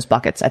 having those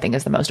buckets, I think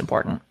is the most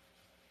important.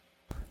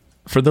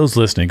 For those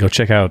listening, go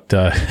check out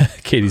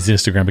Katie's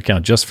Instagram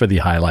account just for the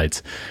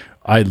highlights.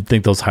 I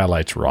think those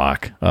highlights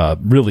rock.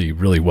 Really,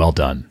 really well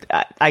done.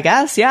 I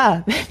guess,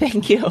 yeah.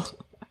 Thank you.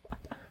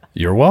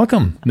 You're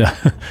welcome.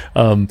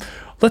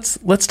 Let's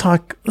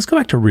go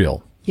back to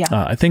real. Yeah.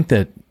 I think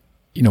that,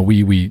 you know,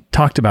 we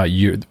talked about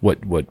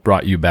what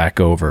brought you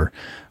back over.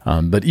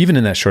 But even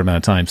in that short amount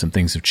of time, some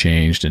things have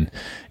changed. And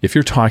if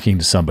you're talking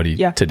to somebody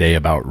today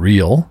about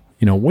real,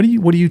 you know, what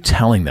are you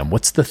telling them?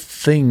 What's the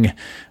thing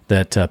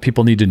that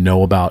people need to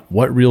know about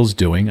what Real's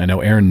doing? I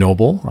know Erin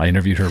Noble, I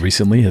interviewed her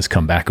recently, has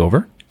come back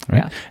over.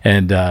 Right? Yeah.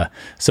 And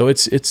so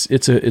it's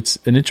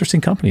an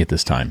interesting company at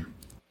this time.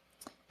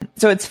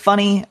 So it's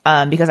funny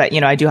because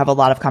I do have a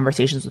lot of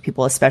conversations with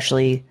people,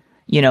 especially,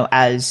 you know,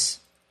 as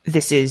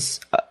this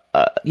is,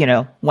 you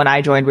know, when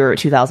I joined, we were at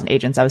 2,000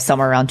 agents. I was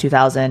somewhere around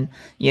 2,000,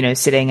 you know,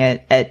 sitting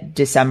at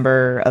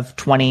December of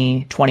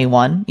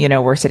 2021, you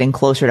know, we're sitting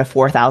closer to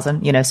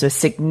 4,000, you know, so a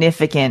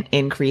significant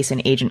increase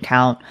in agent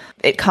count.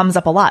 It comes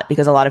up a lot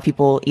because a lot of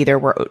people either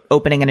were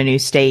opening in a new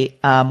state,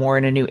 or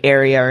in a new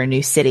area or a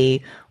new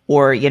city,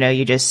 or, you know,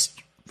 you just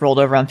rolled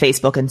over on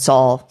Facebook and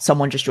saw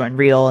someone just join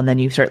Real, and then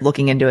you start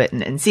looking into it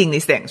and seeing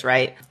these things,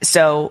 right?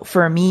 So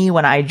for me,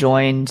 when I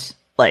joined,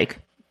 like,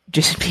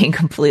 just being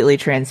completely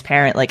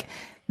transparent, like,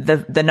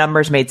 the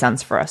numbers made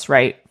sense for us,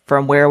 right?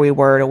 From where we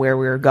were to where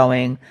we were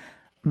going,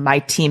 my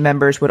team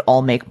members would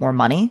all make more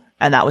money.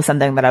 And that was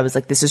something that I was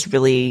like, this is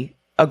really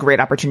a great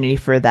opportunity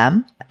for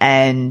them.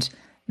 And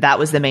that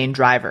was the main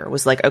driver,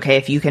 was like, okay,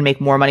 if you can make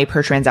more money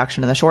per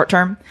transaction in the short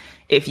term,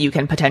 if you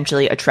can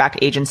potentially attract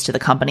agents to the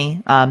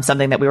company,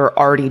 something that we were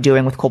already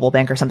doing with Coldwell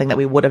Banker, something that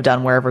we would have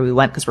done wherever we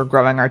went, because we're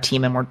growing our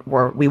team and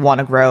we want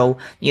to grow,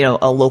 you know,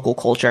 a local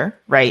culture,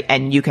 right?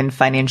 And you can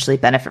financially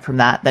benefit from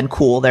that, then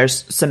cool.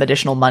 There's some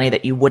additional money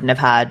that you wouldn't have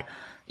had,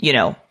 you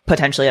know,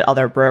 potentially at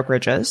other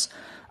brokerages.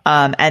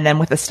 And then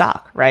with the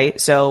stock, right?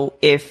 So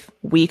if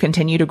we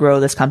continue to grow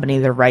this company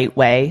the right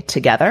way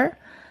together,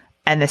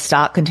 and the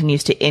stock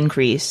continues to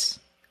increase,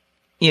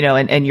 you know,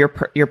 and you're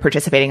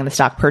participating in the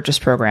stock purchase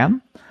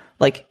program,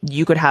 like,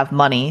 you could have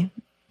money,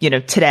 you know,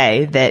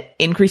 today that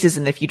increases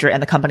in the future,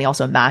 and the company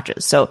also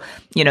matches. So,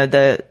 you know,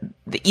 the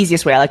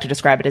easiest way I like to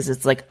describe it is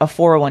it's like a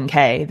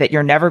 401k that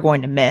you're never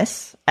going to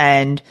miss.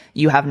 And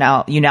you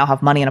now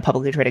have money in a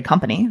publicly traded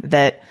company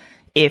that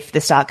if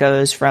the stock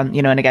goes from,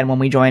 you know, and again, when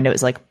we joined, it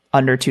was like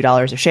under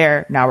 $2 a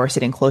share. Now we're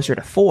sitting closer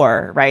to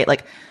 $4, right?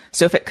 Like,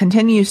 so if it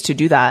continues to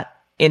do that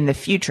in the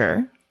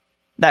future,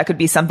 that could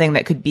be something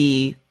that could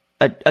be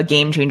a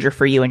game changer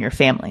for you and your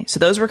family. So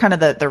those were kind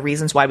of the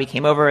reasons why we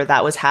came over.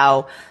 That was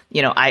how,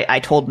 I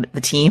told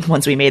the team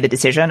once we made the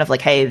decision of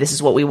like, hey, this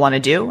is what we want to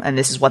do. And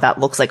this is what that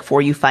looks like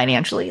for you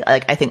financially.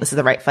 Like, I think this is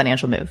the right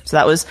financial move. So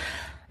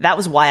that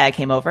was why I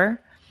came over.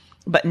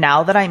 But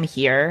now that I'm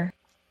here,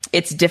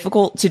 it's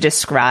difficult to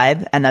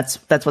describe. And that's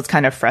what's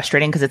kind of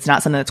frustrating because it's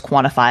not something that's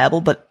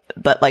quantifiable,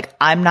 but like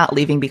I'm not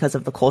leaving because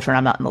of the culture and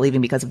I'm not leaving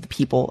because of the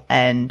people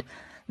and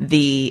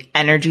the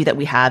energy that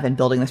we have in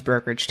building this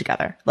brokerage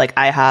together. Like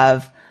I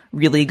have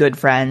really good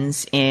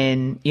friends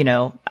in,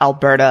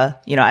 Alberta,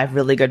 I have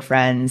really good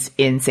friends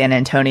in San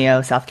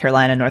Antonio, South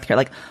Carolina, North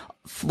Carolina, like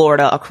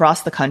Florida,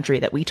 across the country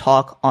that we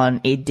talk on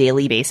a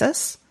daily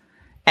basis.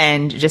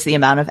 And just the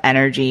amount of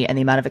energy and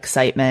the amount of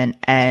excitement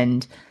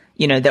and,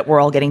 that we're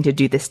all getting to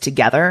do this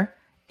together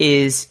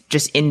is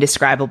just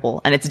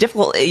indescribable. And it's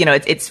difficult,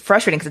 it's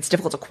frustrating because it's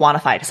difficult to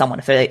quantify to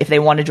someone if they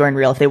want to join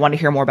Real, if they want to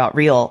hear more about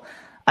Real.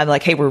 I'm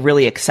like, hey, we're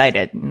really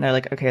excited. And they're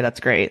like, okay, that's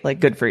great. Like,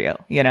 good for you.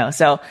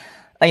 So,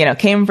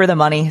 came for the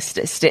money,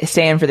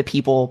 staying for the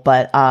people.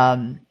 But,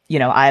 I'm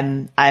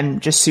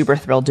just super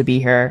thrilled to be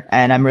here.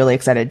 And I'm really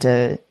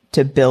excited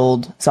to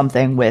build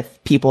something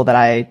with people that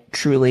I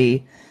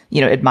truly,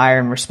 admire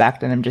and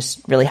respect. And I'm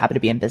just really happy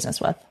to be in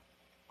business with.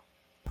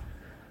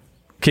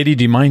 Katie,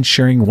 do you mind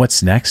sharing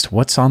what's next?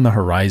 What's on the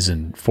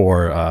horizon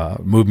for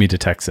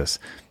MoveMeToTexas?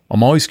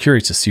 I'm always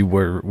curious to see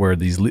where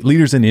these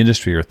leaders in the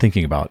industry are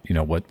thinking about,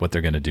 what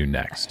they're going to do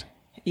next.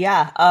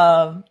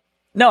 Yeah.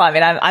 No, I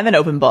mean, I'm an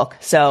open book.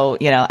 So,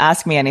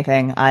 ask me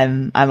anything.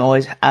 I'm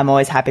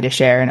always happy to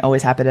share and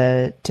always happy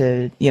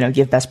to,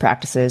 give best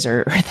practices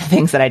or the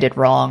things that I did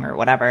wrong or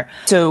whatever.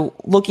 So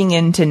looking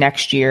into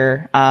next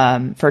year,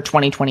 for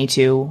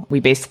 2022,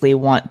 we basically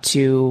want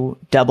to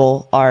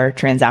double our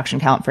transaction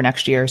count for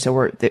next year. So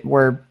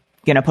we're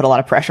going to put a lot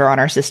of pressure on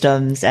our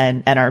systems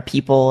and our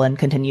people and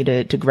continue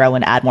to grow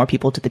and add more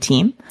people to the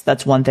team.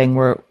 That's one thing.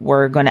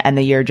 We're going to end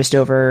the year just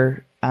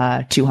over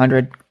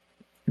 200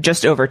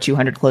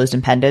 closed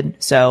and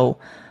pended. So,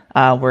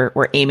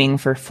 we're aiming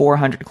for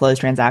 400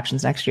 closed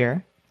transactions next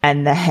year.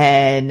 And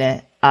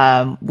then,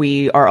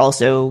 we are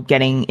also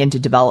getting into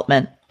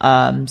development.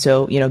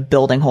 So,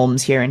 building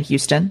homes here in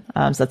Houston.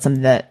 So that's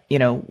something that,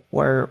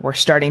 we're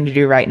starting to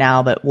do right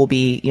now, but will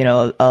be,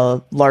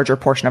 a larger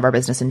portion of our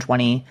business in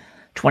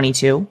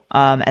 2022.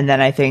 And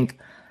then I think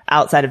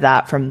outside of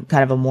that, from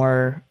kind of a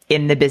more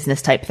in the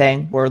business type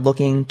thing, we're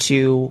looking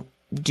to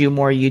do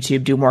more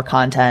YouTube, do more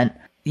content.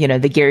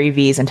 The Gary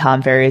V's and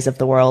Tom Ferrys of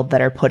the world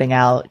that are putting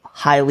out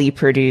highly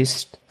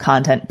produced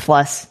content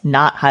plus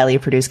not highly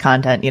produced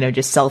content,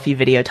 just selfie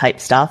video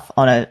type stuff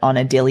on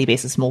a daily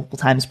basis, multiple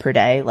times per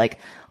day. Like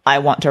I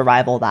want to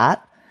rival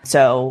that.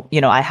 So,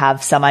 I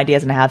have some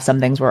ideas and I have some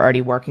things we're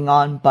already working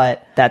on,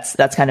 but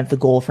that's kind of the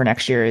goal for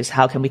next year is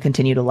how can we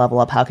continue to level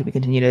up? How can we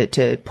continue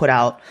to put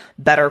out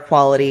better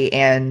quality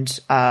and,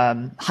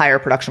 higher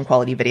production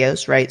quality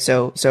videos, right?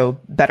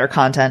 So better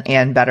content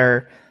and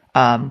better,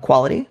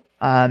 quality.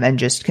 And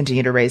just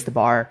continue to raise the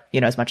bar,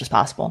 as much as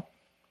possible.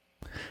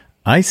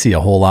 I see a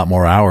whole lot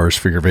more hours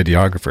for your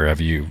videographer.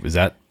 Is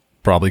that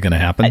probably going to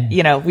happen?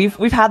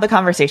 We've had the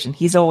conversation.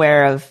 He's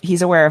aware of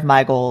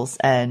my goals,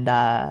 and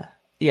there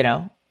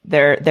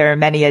are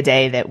many a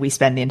day that we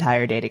spend the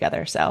entire day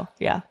together. So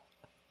yeah.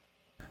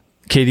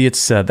 Katie,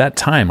 it's that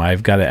time.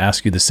 I've got to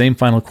ask you the same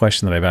final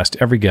question that I've asked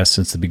every guest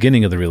since the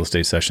beginning of the Real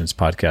Estate Sessions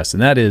podcast,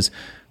 and that is,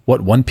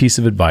 what one piece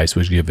of advice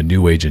would you give a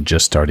new agent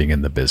just starting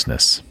in the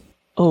business?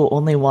 Oh,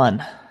 only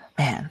one.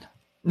 Man.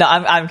 No,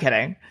 I'm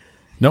kidding.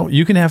 No,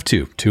 you can have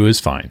two. Two is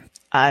fine.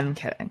 I'm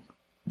kidding.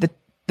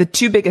 The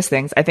two biggest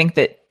things, I think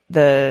that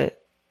the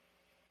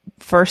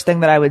first thing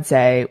that I would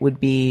say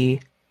would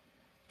be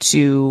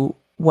to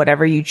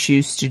whatever you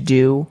choose to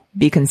do,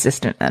 be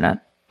consistent in it.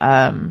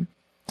 And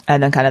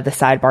then kind of the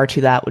sidebar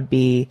to that would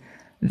be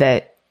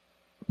that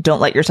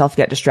don't let yourself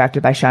get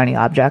distracted by shiny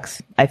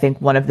objects. I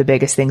think one of the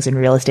biggest things in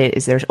real estate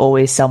is there's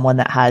always someone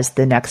that has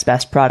the next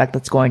best product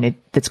that's going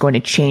to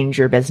change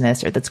your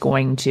business or that's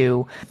going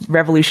to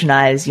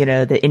revolutionize,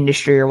 the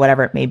industry or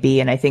whatever it may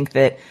be. And I think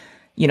that,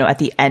 at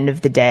the end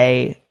of the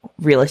day,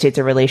 real estate's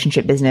a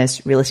relationship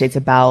business. Real estate's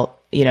about,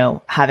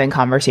 having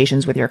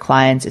conversations with your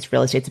clients. It's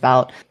real estate's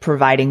about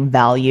providing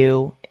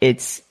value.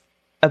 It's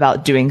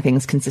about doing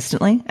things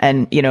consistently.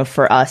 And,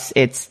 for us,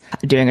 it's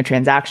doing a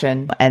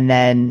transaction and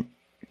then,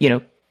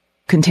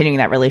 continuing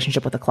that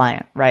relationship with the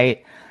client,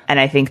 right? And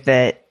I think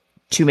that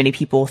too many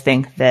people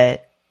think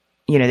that,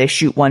 they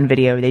shoot one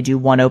video, they do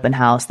one open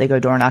house, they go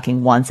door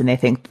knocking once, and they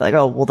think like,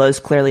 oh, well,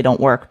 those clearly don't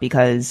work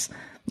because,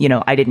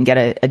 I didn't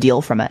get a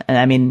deal from it. And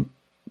I mean,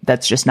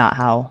 that's just not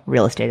how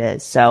real estate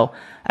is. So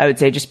I would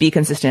say just be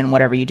consistent in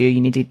whatever you do.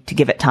 You need to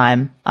give it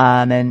time.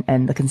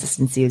 And the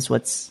consistency is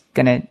what's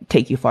going to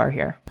take you far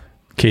here.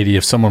 Katie,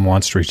 if someone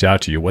wants to reach out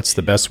to you, what's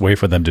the best way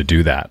for them to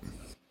do that?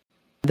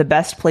 The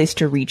best place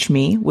to reach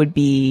me would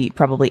be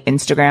probably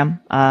Instagram.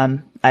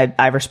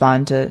 I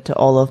respond to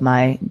all of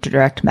my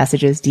direct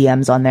messages,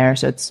 DMs on there.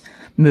 So it's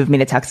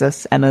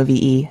MoveMeToTexas,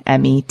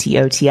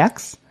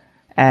 MoveMeToTX,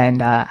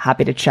 and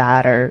happy to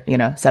chat or,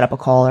 set up a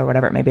call or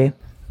whatever it may be.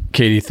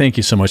 Katie, thank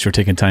you so much for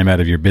taking time out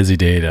of your busy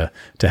day to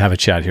have a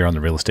chat here on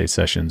the Real Estate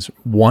Sessions.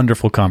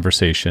 Wonderful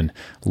conversation.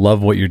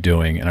 Love what you're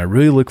doing. And I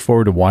really look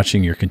forward to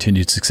watching your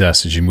continued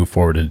success as you move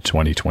forward into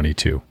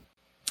 2022.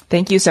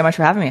 Thank you so much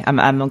for having me.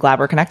 I'm glad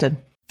we're connected.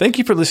 Thank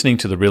you for listening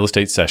to the Real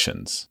Estate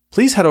Sessions.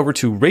 Please head over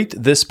to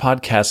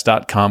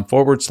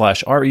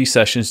ratethispodcast.com/RE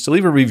sessions to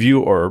leave a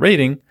review or a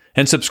rating,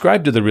 and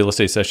subscribe to the Real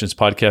Estate Sessions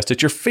podcast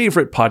at your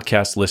favorite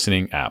podcast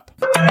listening app.